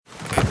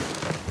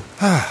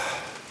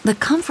The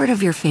comfort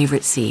of your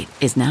favorite seat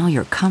is now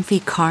your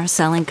comfy car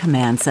selling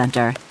command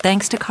center,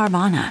 thanks to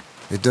Carvana.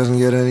 It doesn't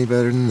get any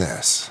better than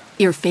this.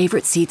 Your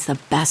favorite seat's the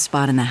best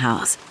spot in the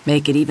house.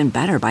 Make it even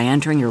better by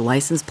entering your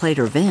license plate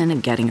or VIN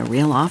and getting a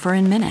real offer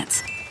in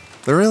minutes.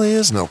 There really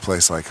is no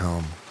place like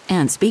home.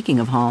 And speaking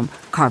of home,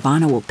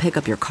 Carvana will pick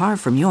up your car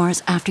from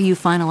yours after you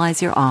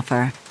finalize your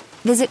offer.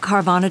 Visit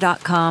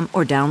Carvana.com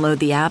or download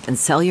the app and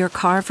sell your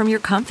car from your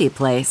comfy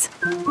place.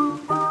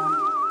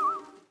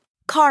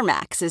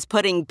 CarMax is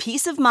putting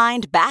peace of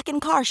mind back in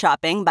car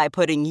shopping by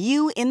putting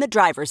you in the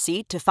driver's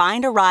seat to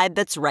find a ride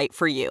that's right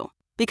for you.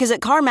 Because at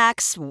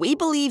CarMax, we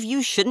believe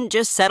you shouldn't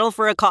just settle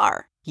for a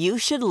car. You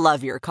should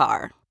love your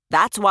car.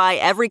 That's why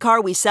every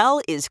car we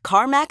sell is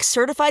CarMax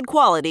certified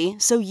quality,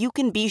 so you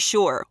can be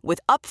sure with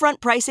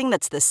upfront pricing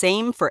that's the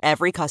same for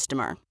every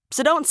customer.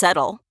 So don't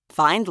settle.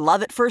 Find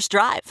love at first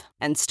drive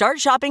and start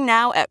shopping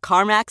now at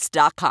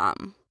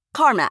CarMax.com.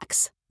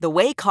 CarMax, the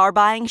way car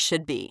buying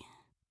should be.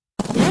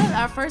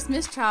 Yeah, our first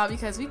mistrial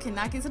because we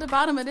cannot get to the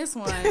bottom of this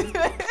one.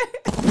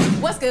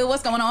 What's good?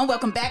 What's going on?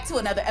 Welcome back to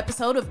another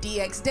episode of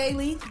DX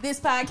Daily. This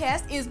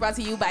podcast is brought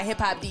to you by Hip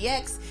Hop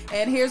DX,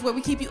 and here's where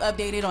we keep you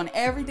updated on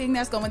everything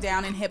that's going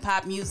down in hip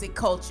hop music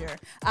culture.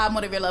 I'm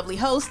one of your lovely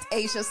hosts,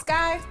 Aisha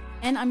Sky.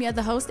 And I'm your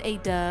other host,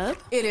 A-Dub.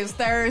 It is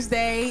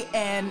Thursday,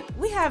 and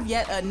we have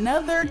yet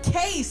another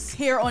case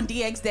here on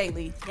DX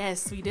Daily.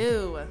 Yes, we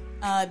do.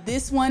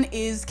 This one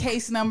is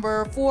case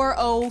number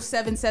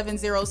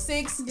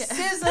 407706,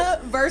 SZA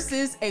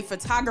versus a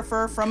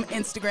photographer from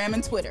Instagram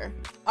and Twitter.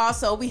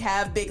 Also, we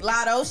have Big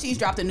Latto. She's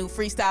dropped a new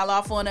freestyle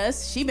off on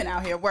us. She been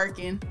out here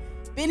working.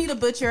 Benny the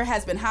Butcher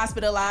has been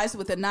hospitalized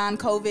with a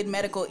non-COVID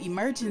medical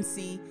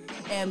emergency.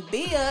 And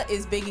Bia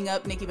is bigging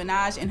up Nicki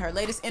Minaj in her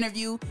latest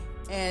interview.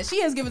 And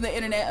she has given the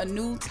internet a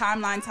new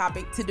timeline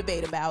topic to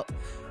debate about.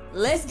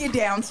 Let's get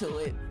down to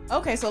it.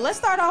 Okay, so let's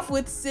start off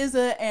with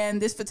SZA and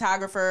this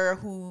photographer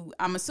who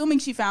I'm assuming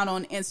she found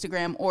on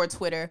Instagram or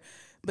Twitter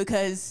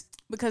because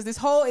this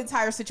whole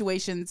entire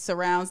situation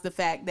surrounds the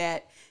fact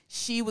that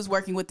she was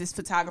working with this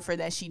photographer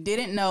that she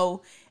didn't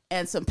know,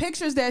 and some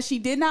pictures that she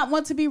did not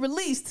want to be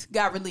released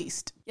got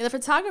released. Yeah, the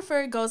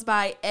photographer goes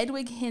by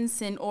Edwig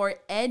Henson or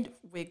Ed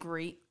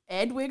Wiggery.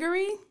 Ed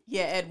Wiggery?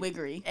 Yeah, Ed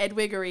Wiggery. Ed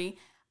Wiggery.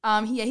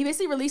 He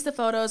basically released the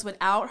photos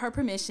without her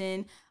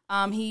permission.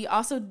 He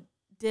also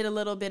did a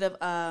little bit of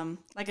not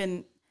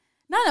an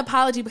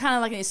apology, but kind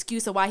of like an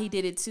excuse of why he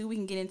did it too. We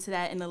can get into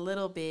that in a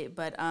little bit,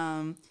 but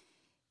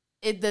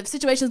the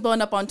situation was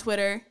blowing up on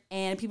Twitter,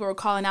 and people were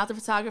calling out the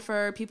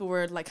photographer. People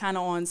were like kind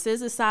of on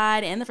SZA's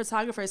side and the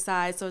photographer's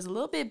side, so it's a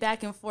little bit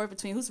back and forth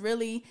between who's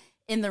really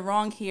in the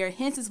wrong here.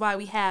 Hence is why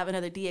we have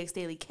another DX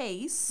Daily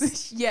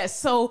case. Yes.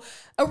 So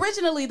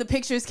originally the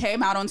pictures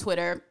came out on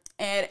Twitter.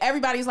 And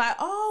everybody's like,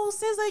 oh,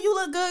 SZA, you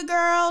look good,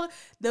 girl.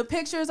 The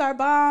pictures are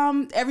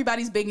bomb.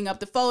 Everybody's bigging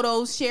up the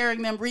photos,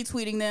 sharing them,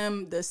 retweeting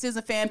them. The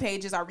SZA fan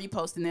pages are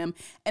reposting them.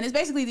 And it's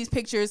basically these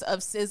pictures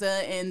of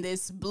SZA in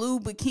this blue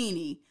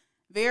bikini.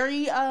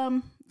 Very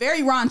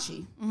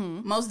raunchy,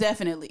 most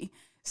definitely.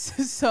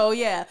 So,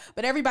 yeah.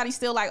 But everybody's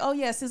still like, oh,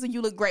 yeah, SZA,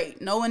 you look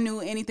great. No one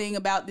knew anything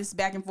about this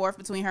back and forth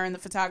between her and the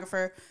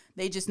photographer.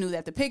 They just knew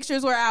that the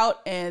pictures were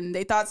out, and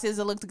they thought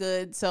SZA looked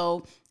good.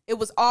 So it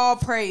was all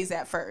praise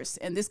at first,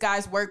 and this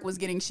guy's work was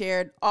getting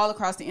shared all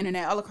across the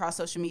internet, all across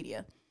social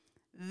media.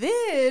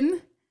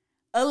 Then,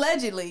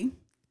 allegedly,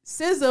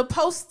 SZA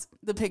posts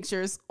the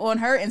pictures on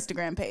her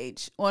Instagram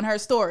page, on her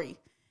story.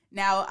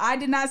 Now, I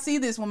did not see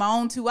this with my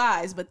own two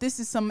eyes, but this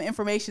is some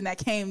information that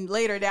came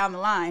later down the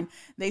line.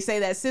 They say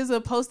that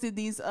SZA posted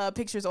these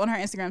pictures on her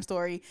Instagram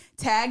story,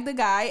 tagged the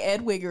guy,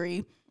 Ed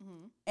Wiggery,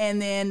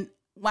 and then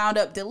wound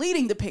up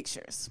deleting the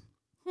pictures.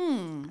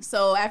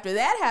 So after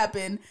that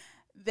happened,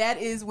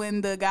 that is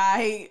when the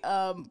guy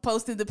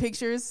posted the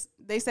pictures,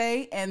 they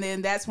say. And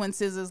then that's when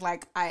SZA's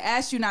like, I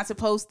asked you not to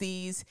post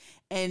these,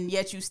 and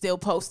yet you still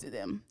posted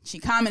them. She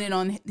commented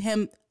on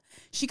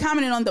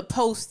the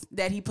post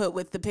that he put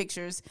with the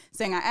pictures,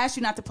 saying, I asked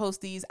you not to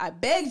post these. I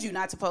begged you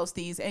not to post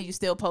these, and you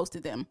still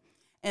posted them.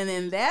 And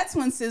then that's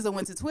when SZA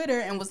went to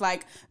Twitter and was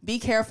like, be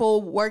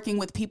careful working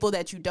with people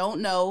that you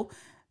don't know.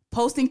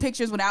 Posting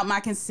pictures without my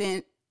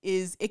consent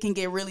it can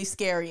get really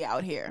scary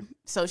out here.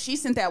 So she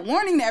sent that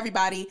warning to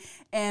everybody,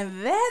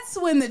 and that's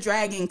when the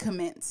dragging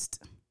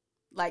commenced.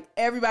 Like,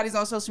 everybody's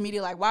on social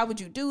media like, why would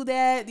you do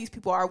that? These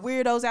people are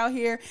weirdos out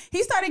here.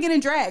 He started getting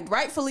dragged,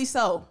 rightfully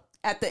so.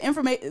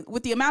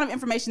 With the amount of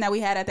information that we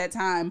had at that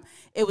time,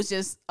 it was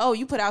just, oh,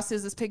 you put out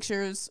SZA's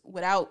pictures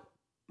without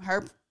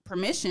her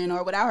permission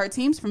or without her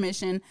team's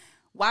permission.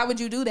 Why would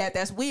you do that?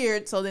 That's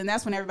weird. So then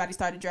that's when everybody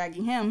started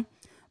dragging him.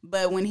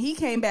 But when he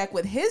came back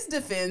with his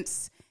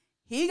defense,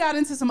 he got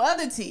into some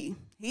other tea.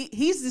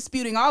 He's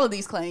disputing all of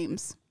these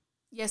claims.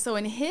 Yeah, so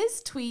in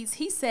his tweets,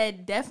 he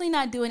said, definitely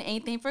not doing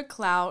anything for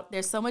clout.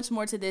 There's so much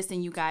more to this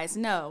than you guys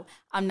know.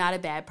 I'm not a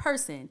bad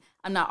person.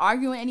 I'm not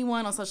arguing with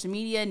anyone on social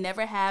media.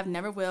 Never have,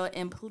 never will.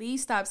 And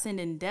please stop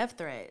sending death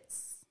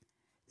threats.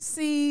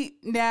 See,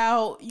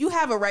 now you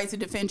have a right to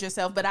defend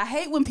yourself, but I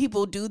hate when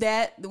people do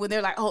that, when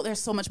they're like, oh,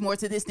 there's so much more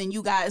to this than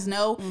you guys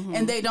know,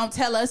 and they don't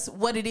tell us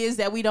what it is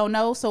that we don't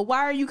know. So why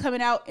are you coming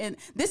out? And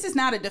this is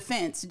not a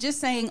defense. Just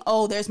saying,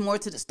 oh, there's more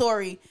to the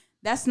story.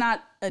 That's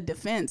not a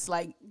defense.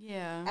 Like,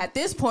 yeah, at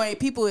this point,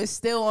 people is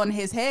still on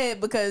his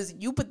head because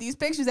you put these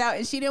pictures out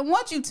and she didn't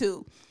want you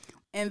to.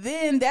 And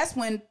then that's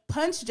when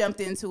Punch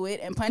jumped into it,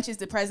 and Punch is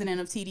the president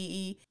of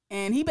TDE.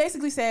 And he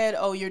basically said,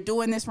 oh, you're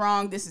doing this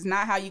wrong. This is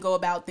not how you go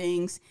about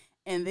things.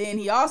 And then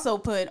he also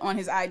put on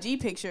his IG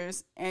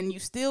pictures, and you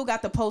still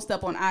got the post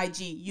up on IG.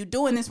 You're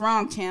doing this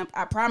wrong, champ.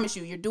 I promise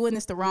you, you're doing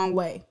this the wrong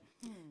way.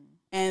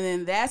 And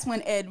then that's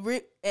when Ed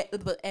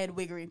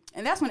Wiggery.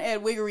 And that's when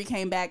Ed Wiggery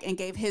came back and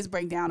gave his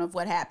breakdown of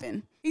what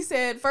happened. He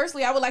said,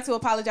 firstly, I would like to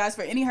apologize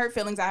for any hurt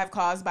feelings I have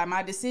caused by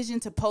my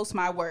decision to post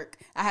my work.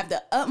 I have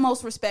the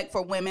utmost respect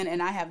for women,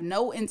 and I have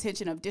no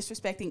intention of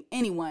disrespecting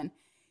anyone.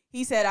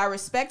 He said, I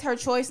respect her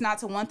choice not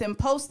to want them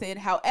posted.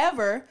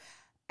 However,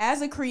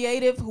 as a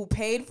creative who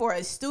paid for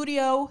a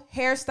studio,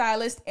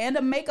 hairstylist, and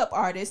a makeup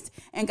artist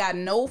and got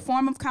no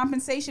form of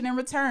compensation in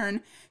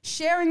return,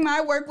 sharing my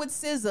work with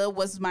SZA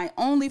was the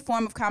only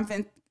form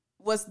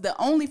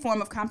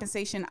of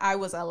compensation I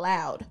was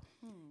allowed.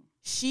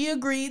 She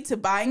agreed to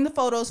buying the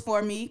photos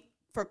for me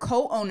for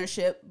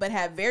co-ownership, but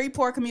had very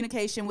poor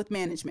communication with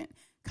management.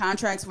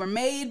 Contracts were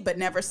made, but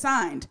never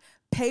signed.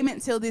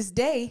 Payment till this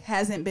day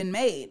hasn't been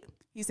made.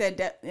 He said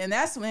that, and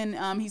that's when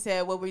he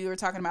said what we were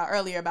talking about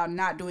earlier about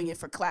not doing it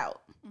for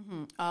clout.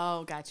 Mm-hmm.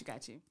 Oh, got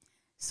you.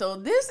 So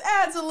this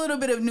adds a little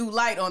bit of new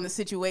light on the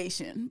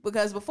situation,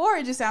 because before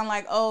it just sounded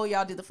like, oh,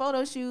 y'all did the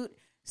photo shoot,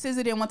 SZA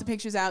didn't want the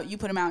pictures out, you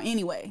put them out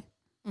anyway.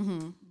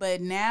 Mm-hmm.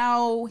 But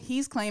now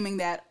he's claiming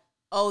that,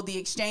 oh, the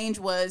exchange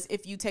was,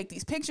 if you take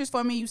these pictures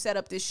for me, you set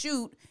up this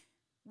shoot,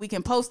 we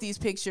can post these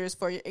pictures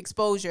for your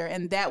exposure,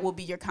 and that will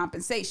be your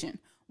compensation.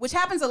 Which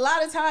happens a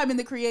lot of time in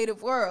the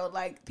creative world.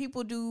 Like,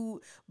 people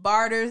do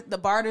the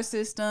barter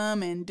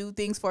system and do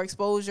things for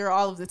exposure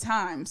all of the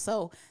time.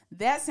 So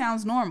that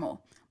sounds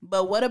normal.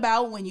 But what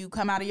about when you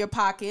come out of your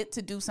pocket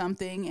to do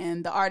something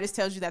and the artist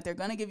tells you that they're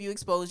going to give you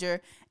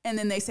exposure, and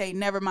then they say,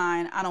 never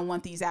mind, I don't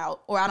want these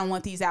out, or I don't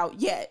want these out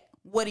yet.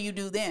 What do you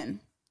do then?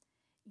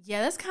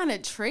 Yeah, that's kind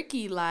of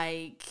tricky.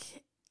 Like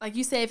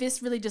you say, if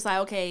it's really just like,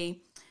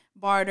 okay,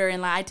 barter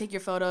and like I take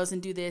your photos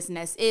and do this and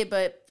that's it.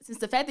 But since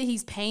the fact that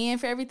he's paying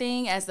for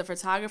everything as the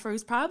photographer,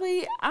 who's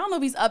probably, I don't know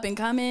if he's up and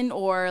coming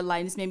or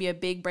like this may be a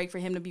big break for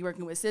him to be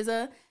working with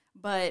SZA.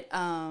 But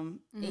and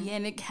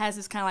it has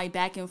this kind of like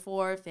back and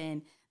forth,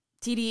 and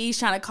TDE's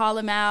trying to call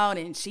him out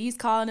and she's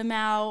calling him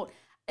out.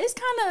 It's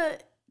kind of,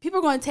 people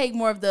are going to take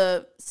more of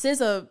the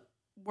SZA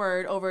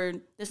word over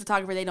this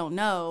photographer they don't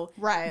know.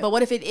 Right. But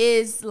what if it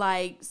is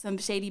like some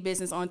shady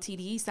business on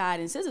TDE side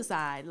and SZA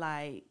side?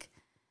 Like,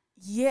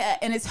 yeah,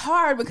 and it's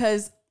hard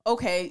because,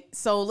 okay,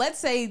 so let's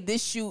say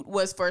this shoot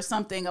was for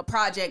a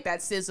project that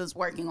SZA's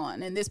working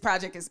on, and this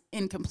project is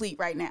incomplete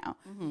right now.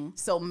 Mm-hmm.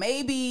 So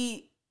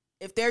maybe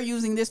if they're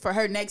using this for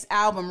her next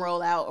album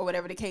rollout or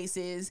whatever the case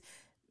is,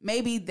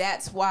 maybe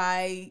that's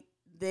why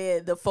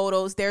the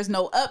photos, there's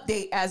no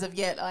update as of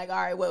yet. Like, all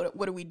right,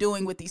 what are we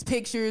doing with these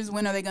pictures?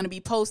 When are they going to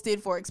be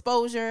posted for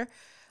exposure?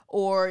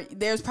 Or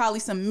there's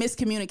probably some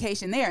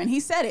miscommunication there. And he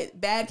said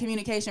it, bad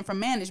communication from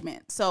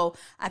management. So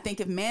I think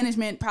if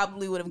management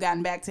probably would have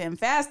gotten back to him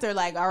faster,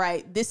 like, all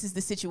right, this is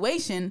the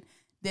situation,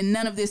 then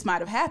none of this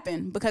might have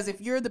happened. Because if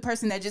you're the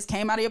person that just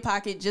came out of your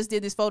pocket, just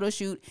did this photo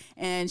shoot,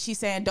 and she's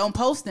saying, don't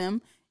post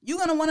them, you're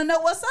going to want to know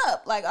what's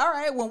up. Like, all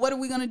right, well, what are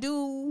we going to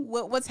do?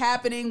 What's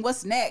happening?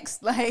 What's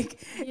next?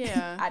 Like,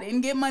 yeah, I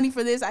didn't get money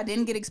for this. I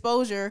didn't get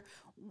exposure.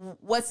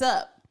 What's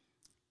up?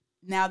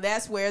 Now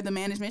that's where the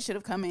management should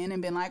have come in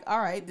and been like, all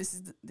right, this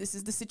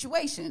is the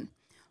situation.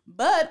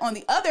 But on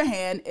the other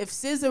hand, if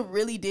SZA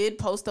really did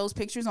post those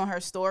pictures on her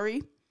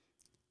story,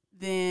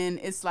 then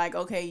it's like,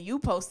 okay, you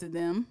posted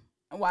them.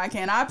 Why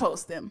can't I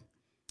post them?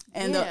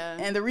 And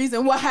the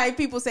reason why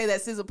people say that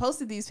SZA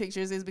posted these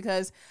pictures is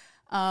because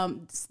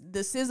the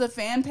SZA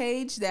fan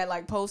page that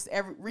like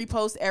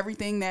reposts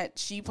everything that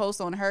she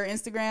posts on her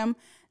Instagram,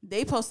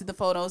 they posted the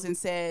photos and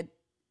said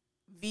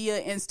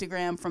via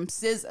Instagram from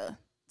SZA.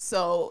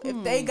 So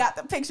if they got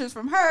the pictures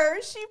from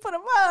her, she put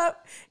them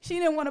up. She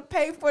didn't want to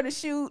pay for the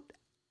shoot,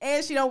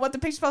 and she don't want the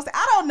pictures posted.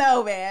 I don't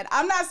know, man.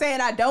 I'm not saying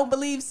I don't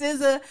believe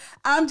SZA.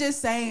 I'm just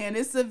saying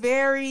it's a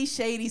very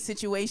shady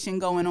situation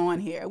going on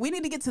here. We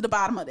need to get to the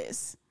bottom of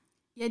this.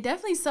 Yeah,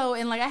 definitely so.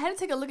 And like I had to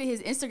take a look at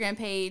his Instagram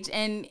page,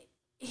 and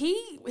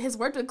he has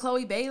worked with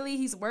Chloe Bailey.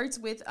 He's worked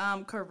with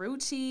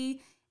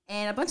Karrueche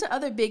and a bunch of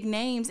other big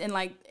names, and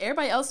like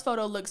everybody else's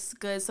photo looks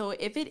good. So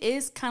if it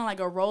is kind of like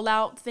a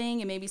rollout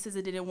thing and maybe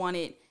SZA didn't want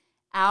it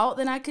out,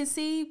 then I could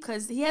see,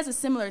 because he has a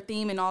similar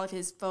theme in all of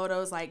his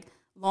photos, like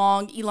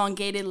long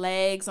elongated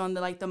legs on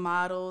the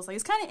models. Like,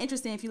 it's kind of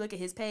interesting if you look at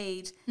his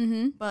page.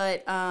 Mm-hmm.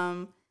 But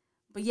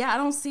yeah, I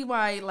don't see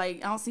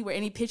where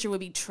any picture would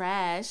be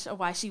trash or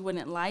why she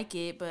wouldn't like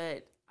it.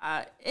 But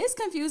it's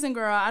confusing,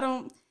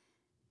 girl.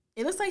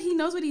 It looks like he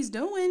knows what he's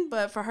doing,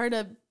 but for her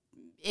to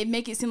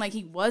make it seem like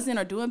he wasn't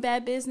or doing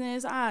bad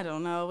business, I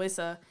don't know. It's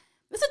a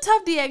It's a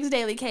tough DX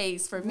Daily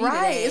case for me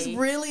today. It's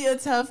really a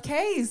tough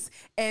case.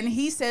 And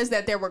he says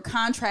that there were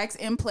contracts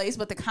in place,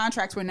 but the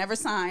contracts were never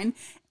signed.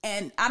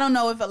 And I don't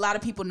know if a lot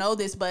of people know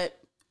this, but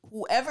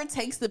whoever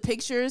takes the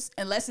pictures,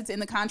 unless it's in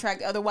the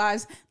contract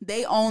otherwise,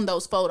 they own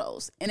those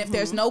photos. And if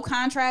there's no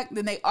contract,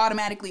 then they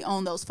automatically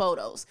own those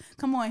photos.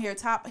 Come on here,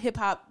 Top Hip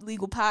Hop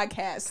Legal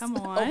Podcast. Come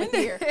on. Over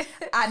here.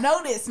 I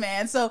know this,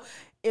 man. So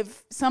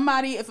if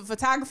a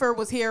photographer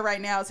was here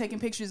right now taking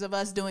pictures of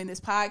us doing this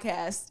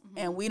podcast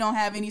and we don't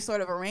have any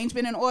sort of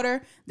arrangement in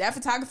order, that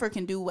photographer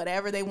can do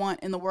whatever they want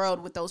in the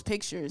world with those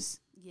pictures.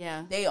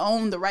 Yeah. They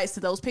own the rights to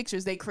those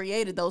pictures. They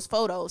created those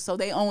photos, so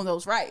they own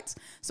those rights.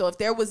 So if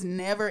there was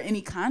never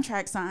any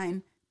contract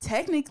signed,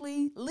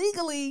 technically,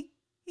 legally,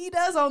 he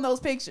does own those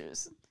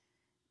pictures.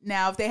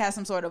 Now, if they have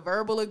some sort of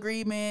verbal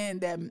agreement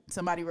that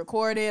somebody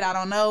recorded, I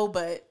don't know.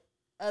 But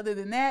other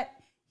than that,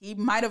 he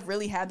might have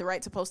really had the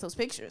right to post those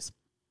pictures.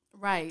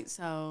 Right.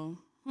 So,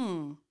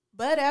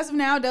 But as of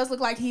now, it does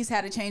look like he's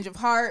had a change of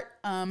heart.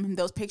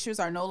 Those pictures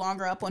are no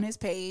longer up on his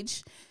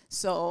page.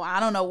 So I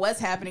don't know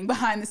what's happening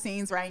behind the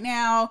scenes right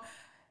now.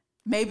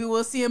 Maybe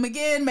we'll see him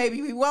again.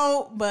 Maybe we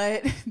won't.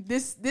 But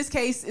this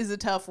case is a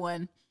tough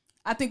one.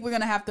 I think we're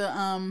going to have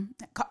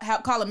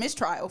to call a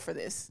mistrial for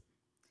this.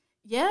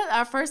 yeah,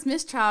 our first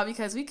mistrial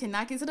because we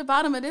cannot get to the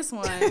bottom of this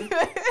one.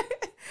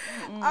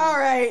 All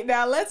right.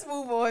 Now let's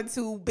move on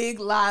to Big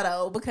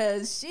Latto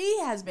because she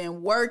has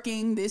been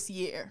working this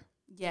year.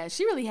 Yeah,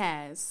 she really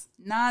has.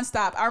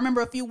 Nonstop. I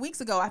remember a few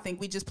weeks ago, I think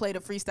we just played a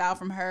freestyle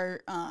from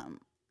her.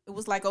 It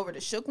was like over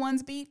the Shook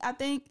Ones beat, I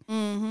think.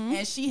 Mm-hmm.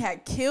 And she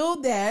had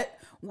killed that.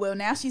 Well,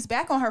 now she's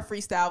back on her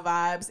freestyle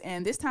vibes.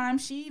 And this time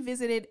she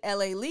visited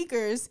LA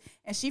Leakers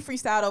and she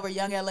freestyled over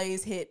Young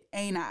LA's hit,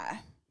 Ain't I?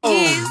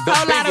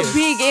 Whole lot of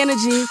big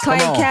energy. Clay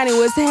County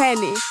was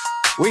handy.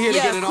 We're here to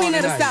get it Queen on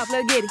of the tonight. South,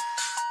 let's get it.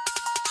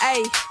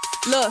 Hey,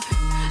 look,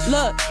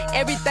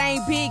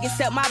 everything big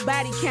except my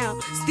body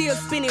count. Still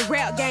spinning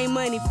rap game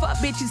money. Fuck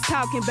bitches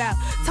talking about.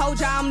 Told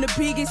y'all I'm the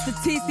biggest.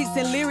 Statistics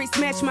and lyrics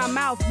match my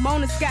mouth.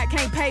 Mona Scott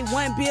can't pay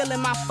 $1 bill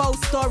in my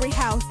 4-story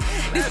house.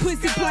 This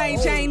pussy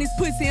plain Jane, this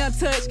pussy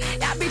untouched.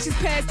 Y'all bitches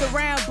passed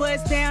around,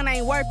 bust down,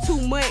 ain't worth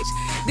too much.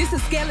 This a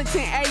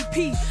skeleton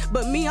AP,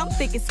 but me, I'm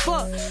thick as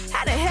fuck.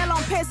 How the hell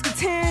I'm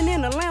pescatarian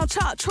in a lounge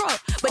chop truck?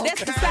 But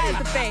that's besides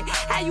the fact.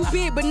 How you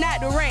big but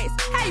not the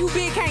rest? How you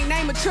big can't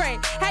name a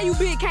track? How you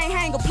big can't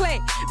hang a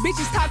plaque?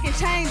 Bitches talking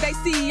chains, they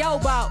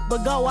CEO bought,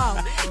 but go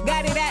off.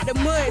 Got it out the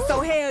mud,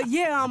 so hell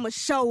yeah, I'ma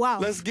show off.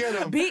 Let's get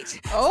 'em. Bitch.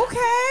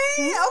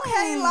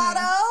 Okay,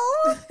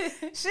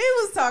 Latto. She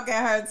was talking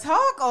her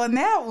talk on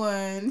that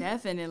one.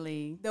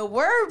 Definitely. The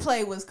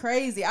wordplay was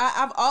crazy.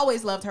 I've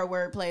always loved her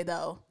wordplay,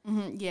 though.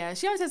 Yeah,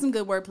 she always has some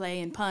good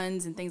wordplay and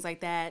puns and things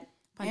like that.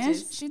 And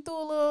Punches. she threw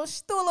a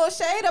little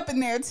shade up in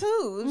there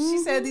too. She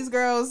said these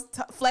girls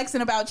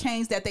flexing about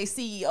chains that they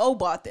CEO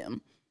bought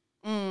them.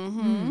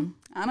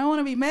 I don't want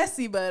to be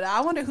messy, but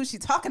I wonder who she's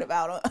talking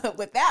about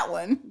with that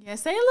one. Yeah,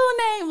 say a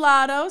little name,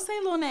 Latto. Say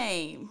a little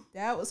name.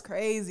 That was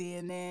crazy.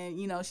 And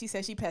then, she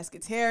said she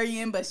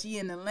pescatarian, but she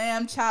in the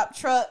lamb chop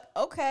truck.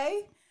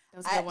 Okay. That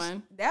was a good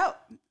one.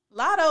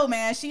 Latto,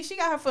 man, she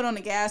got her foot on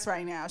the gas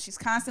right now. She's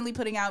constantly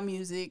putting out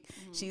music.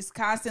 She's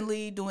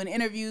constantly doing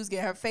interviews,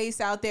 getting her face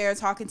out there,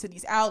 talking to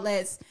these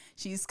outlets.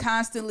 She's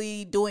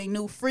constantly doing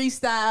new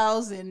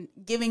freestyles and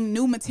giving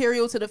new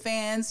material to the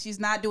fans. She's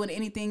not doing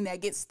anything that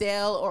gets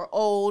stale or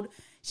old.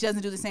 She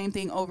doesn't do the same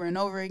thing over and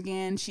over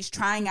again. She's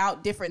trying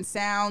out different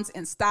sounds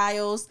and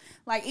styles.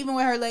 Like even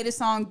with her latest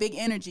song, Big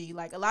Energy,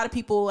 like a lot of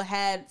people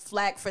had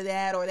flack for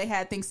that or they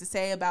had things to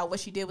say about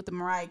what she did with the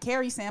Mariah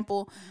Carey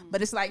sample.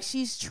 But it's like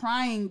she's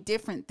trying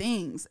different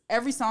things.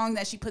 Every song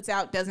that she puts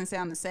out doesn't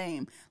sound the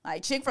same.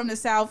 Like Chick from the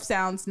South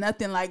sounds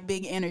nothing like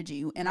Big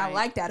Energy. And I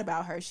like that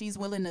about her. She's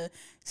willing to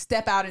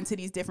step out into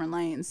these different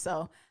lanes.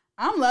 So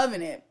I'm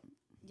loving it.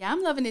 Yeah,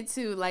 I'm loving it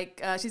too.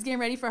 Like she's getting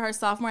ready for her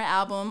sophomore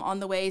album on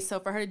the way. So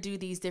for her to do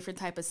these different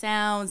type of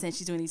sounds and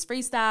she's doing these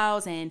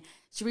freestyles and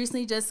she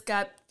recently just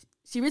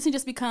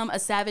become a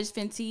Savage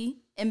Fenty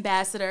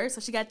ambassador. So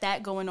she got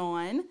that going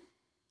on.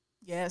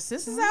 Yes,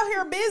 this is out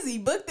here busy,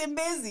 booked and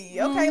busy.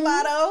 Okay,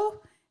 Latto.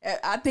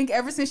 I think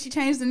ever since she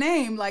changed the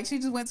name, like she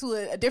just went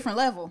to a different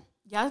level.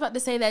 Yeah, I was about to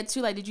say that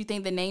too. Like, did you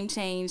think the name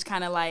change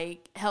kind of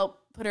like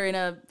helped put her in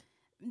a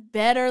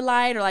better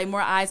light or like more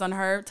eyes on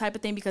her type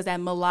of thing because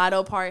that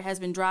mulatto part has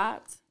been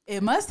dropped?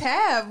 It must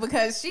have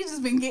because she's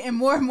just been getting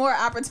more and more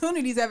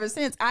opportunities ever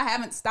since. I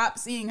haven't stopped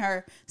seeing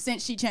her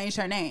since she changed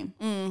her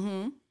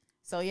name.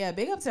 So yeah,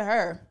 big up to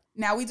her.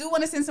 Now we do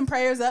want to send some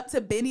prayers up to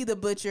Benny the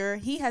Butcher.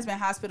 He has been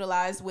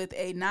hospitalized with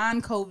a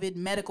non-COVID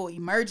medical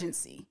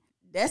emergency.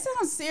 That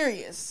sounds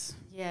serious.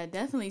 Yeah,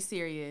 definitely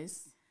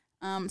serious.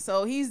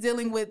 So he's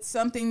dealing with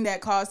something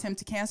that caused him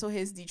to cancel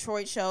his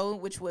Detroit show,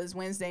 which was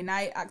Wednesday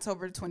night,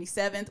 October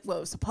 27th. Well, it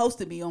was supposed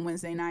to be on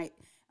Wednesday night.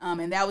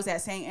 And that was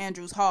at St.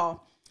 Andrews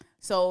Hall.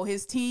 So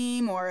his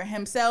team or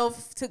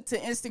himself took to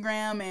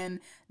Instagram and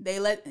they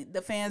let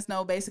the fans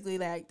know basically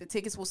like the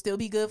tickets will still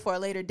be good for a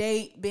later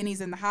date. Benny's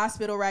in the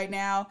hospital right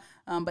now.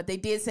 But they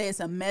did say it's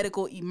a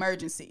medical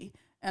emergency.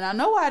 And I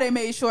know why they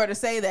made sure to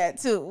say that,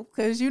 too.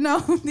 Because, you know,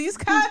 these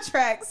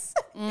contracts,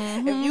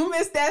 if you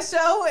miss that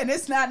show and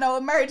it's not no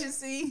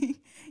emergency,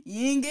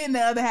 you ain't getting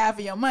the other half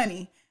of your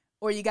money.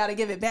 Or you got to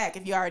give it back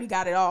if you already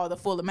got it all, the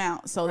full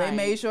amount. So they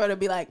made sure to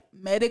be like,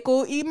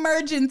 medical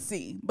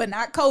emergency. But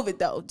not COVID,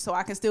 though. So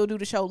I can still do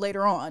the show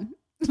later on.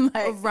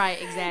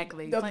 Right,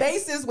 exactly. The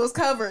basis was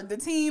covered. The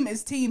team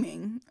is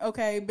teaming.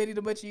 Okay, Benny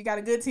the Butcher, you got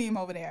a good team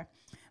over there.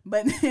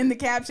 But in the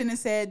caption it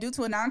said, due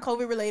to a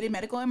non-COVID related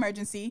medical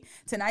emergency,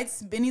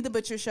 tonight's Benny the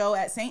Butcher show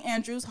at St.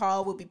 Andrews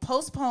Hall will be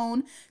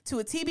postponed to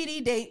a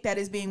TBD date that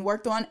is being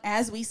worked on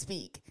as we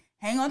speak.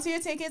 Hang on to your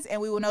tickets and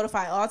we will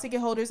notify all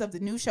ticket holders of the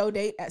new show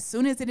date as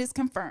soon as it is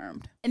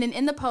confirmed. And then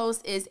in the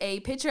post is a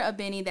picture of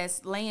Benny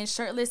that's laying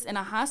shirtless in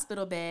a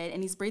hospital bed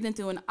and he's breathing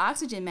through an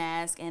oxygen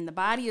mask and the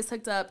body is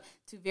hooked up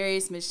to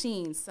various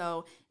machines.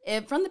 So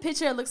from the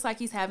picture, it looks like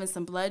he's having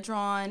some blood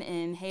drawn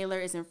and inhaler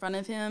is in front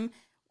of him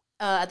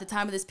at the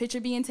time of this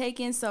picture being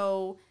taken.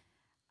 So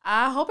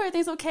I hope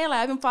everything's okay. Like,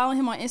 I've been following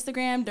him on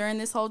Instagram during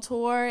this whole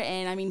tour,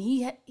 and I mean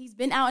he's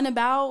been out and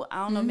about. I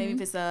don't know, maybe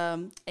if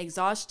it's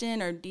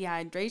exhaustion or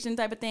dehydration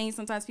type of thing.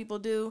 Sometimes people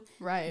do,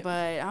 right?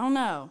 But I don't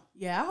know.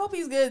 Yeah, I hope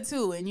he's good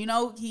too. And you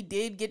know, he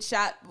did get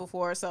shot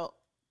before, so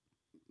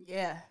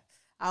yeah,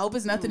 I hope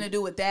it's nothing to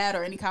do with that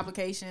or any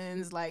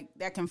complications like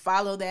that can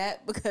follow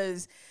that,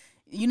 because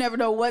you never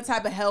know what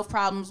type of health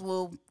problems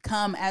will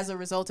come as a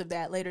result of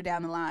that later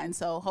down the line.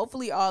 So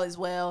hopefully all is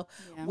well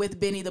with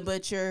Benny the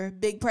Butcher.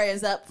 Big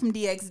prayers up from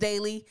DX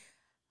Daily.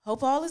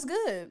 Hope all is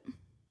good.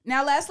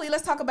 Now, lastly,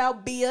 let's talk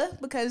about Bia,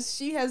 because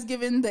she has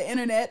given the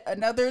internet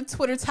another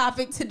Twitter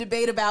topic to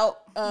debate about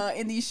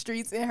in these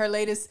streets in her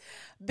latest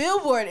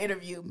Billboard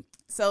interview.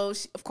 So,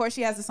 of course,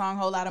 she has the song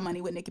Whole Lotta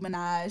Money with Nicki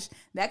Minaj.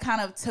 That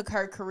kind of took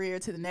her career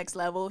to the next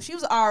level. She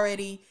was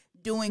already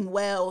doing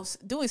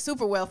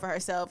super well for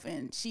herself,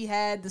 and she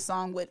had the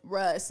song with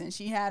Russ, and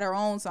she had her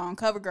own song,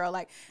 Cover Girl.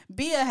 Like,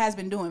 Bia has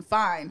been doing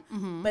fine,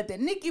 but the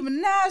Nicki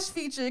Minaj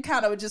feature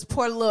kind of just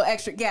poured a little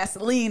extra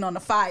gasoline on the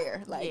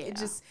fire. Like, it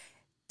just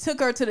took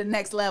her to the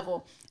next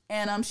level,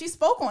 and she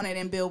spoke on it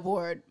in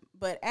Billboard.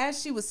 But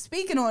as she was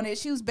speaking on it,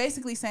 she was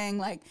basically saying,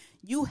 like,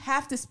 you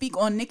have to speak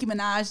on Nicki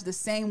Minaj the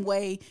same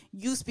way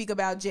you speak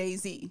about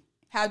Jay-Z.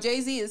 How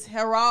Jay-Z is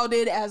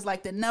heralded as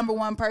like the number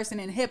one person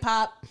in hip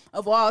hop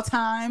of all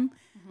time.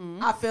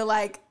 I feel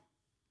like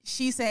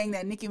she's saying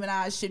that Nicki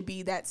Minaj should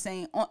be that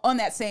same on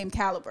that same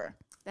caliber.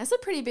 That's a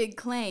pretty big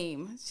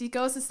claim. She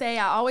goes to say,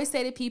 I always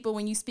say to people,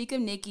 when you speak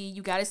of Nicki,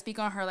 you got to speak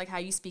on her like how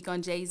you speak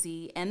on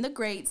Jay-Z and the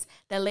greats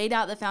that laid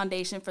out the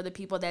foundation for the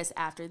people that's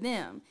after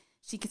them.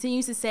 She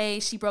continues to say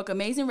she broke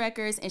amazing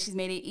records and she's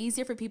made it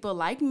easier for people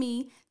like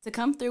me to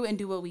come through and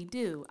do what we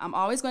do. I'm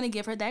always going to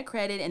give her that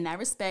credit and that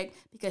respect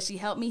because she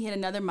helped me hit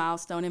another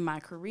milestone in my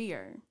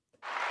career.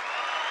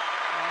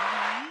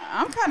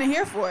 I'm kind of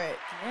here for it.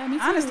 Yeah, me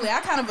too. Honestly,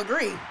 I kind of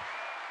agree.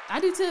 I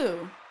do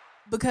too.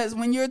 Because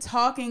when you're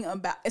talking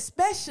about,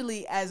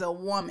 especially as a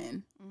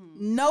woman,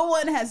 no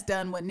one has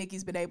done what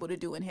Nicki's been able to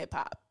do in hip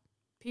hop.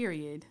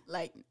 Period.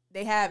 Like,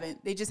 they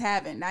haven't. They just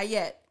haven't. Not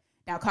yet.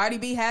 Now, Cardi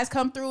B has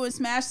come through and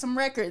smashed some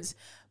records,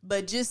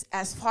 but just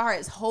as far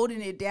as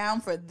holding it down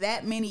for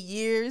that many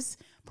years,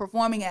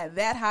 performing at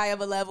that high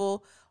of a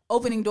level,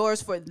 opening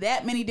doors for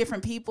that many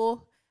different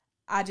people,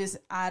 I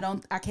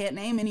can't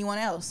name anyone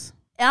else.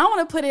 And I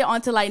want to put it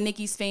onto like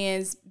Nicki's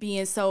fans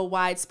being so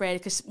widespread,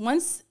 because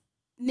once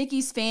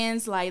Nicki's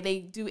fans, like, they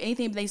do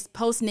anything, they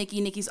post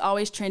Nicki's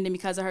always trending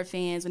because of her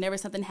fans. Whenever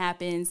something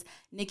happens,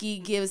 Nicki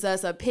gives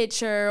us a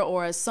picture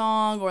or a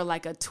song or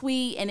like a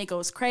tweet and it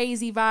goes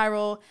crazy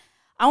viral.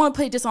 I want to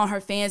put it just on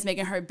her fans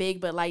making her big,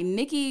 but like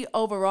Nicki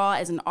overall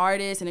as an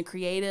artist and a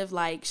creative,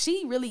 like,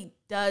 she really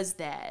does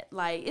that.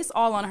 Like, it's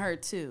all on her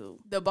too.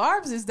 The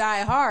Barbs is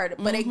die hard,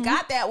 but it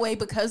got that way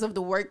because of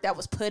the work that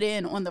was put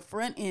in on the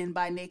front end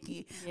by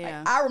Nicki. Yeah.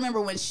 Like, I remember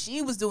when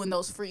she was doing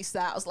those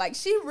freestyles, like,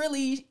 she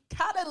really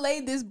kind of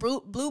laid this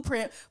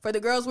blueprint for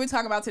the girls we're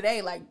talking about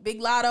today, like Big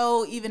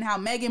Latto, even how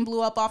Megan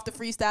blew up off the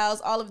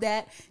freestyles, all of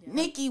that. Yeah.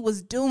 Nicki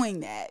was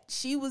doing that.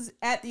 She was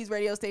at these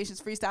radio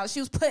stations freestyles. She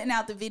was putting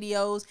out the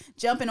videos,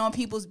 jumping on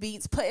people's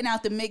beats, putting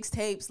out the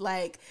mixtapes,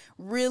 like,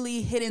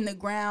 really hitting the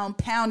ground,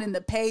 pounding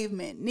the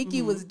pavement.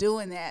 Nicki was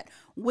doing that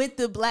with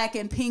the black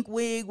and pink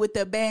wig, with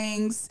the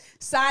bangs,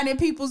 signing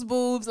people's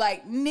boobs.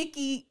 Like,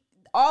 Nicki,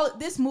 all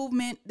this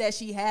movement that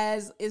she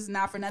has is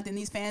not for nothing.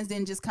 These fans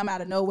didn't just come out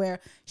of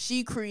nowhere.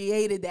 She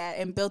created that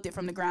and built it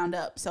from the ground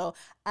up. So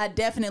I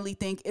definitely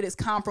think it is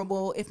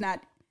comparable, if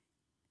not,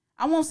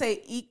 I won't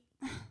say,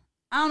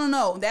 I don't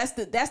know. That's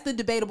the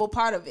debatable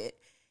part of it.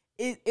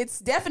 It's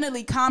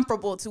definitely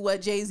comparable to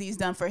what Jay-Z's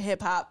done for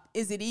hip hop.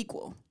 Is it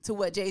equal to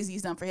what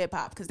Jay-Z's done for hip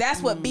hop? Because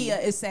that's what Bia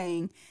is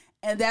saying.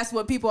 And that's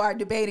what people are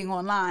debating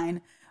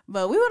online.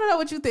 But we want to know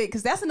what you think,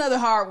 because that's another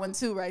hard one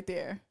too right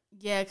there.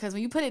 Yeah, because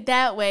when you put it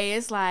that way,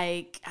 it's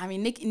like, I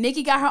mean,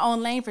 Nicki got her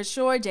own lane for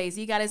sure.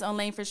 Jay-Z got his own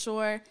lane for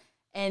sure.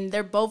 And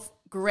they're both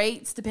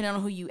greats depending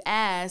on who you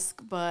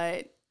ask.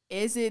 But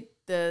is it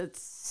the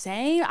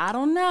same? I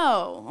don't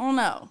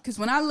know. Because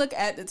when I look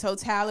at the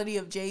totality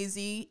of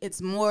Jay-Z,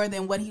 it's more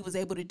than what he was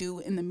able to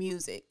do in the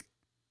music.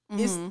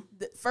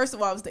 First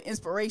of all, it was the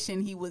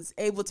inspiration he was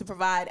able to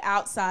provide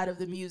outside of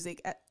the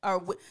music,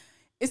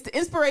 it's the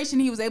inspiration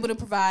he was able to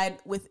provide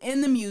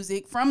within the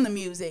music, from the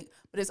music,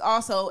 but it's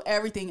also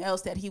everything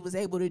else that he was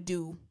able to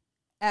do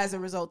as a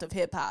result of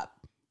hip hop.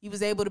 He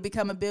was able to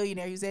become a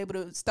billionaire. He was able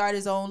to start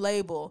his own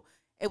label,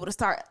 able to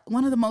start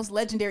one of the most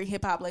legendary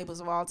hip hop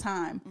labels of all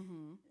time.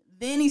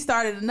 Then he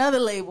started another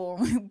label,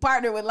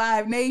 partnered with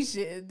Live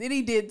Nation. Then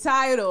he did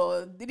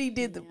Tidal. Then he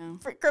did the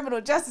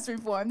criminal justice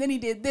reform. Then he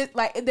did this.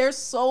 Like, there's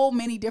so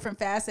many different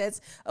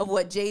facets of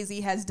what Jay-Z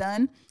has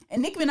done.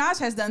 And Nicki Minaj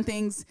has done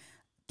things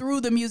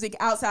through the music,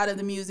 outside of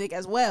the music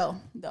as well,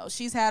 though.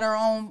 She's had her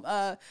own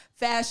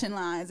fashion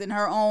lines and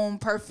her own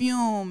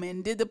perfume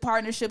and did the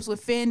partnerships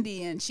with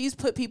Fendi, and she's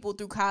put people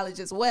through college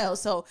as well.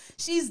 So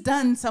she's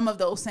done some of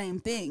those same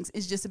things.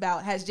 It's just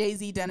about, has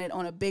Jay-Z done it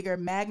on a bigger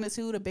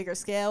magnitude, a bigger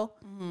scale?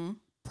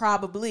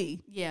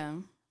 Probably. Yeah.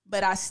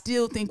 But I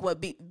still think what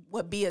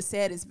Bia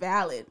said is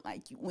valid.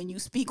 Like, when you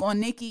speak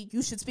on Nicki,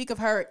 you should speak of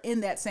her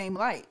in that same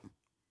light.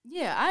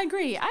 Yeah, I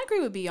agree. I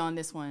agree with Bia on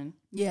this one.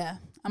 Yeah,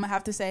 I'm gonna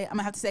have to say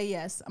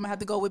yes. I'm gonna have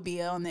to go with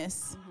Bia on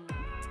this.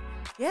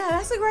 Yeah,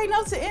 that's a great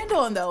note to end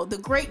on, though. The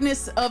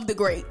greatness of the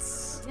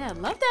greats. Yeah,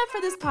 love that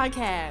for this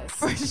podcast.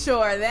 For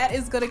sure. That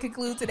is going to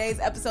conclude today's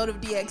episode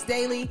of DX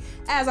Daily.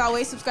 As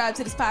always, subscribe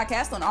to this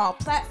podcast on all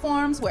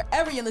platforms,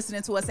 wherever you're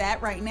listening to us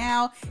at right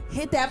now.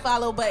 Hit that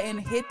follow button,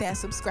 hit that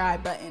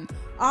subscribe button.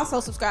 Also,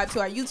 subscribe to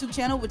our YouTube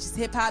channel, which is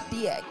Hip Hop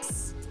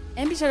DX.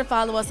 And be sure to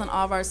follow us on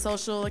all of our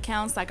social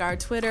accounts, like our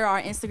Twitter,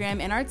 our Instagram,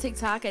 and our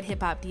TikTok at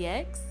Hip Hop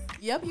DX.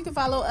 Yep, you can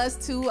follow us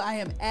too. I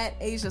am at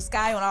Asia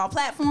Sky on all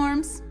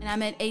platforms. And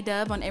I'm at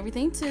A-Dub on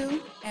everything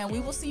too. And we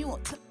will see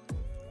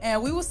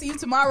you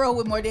tomorrow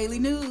with more daily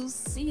news.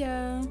 See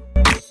ya.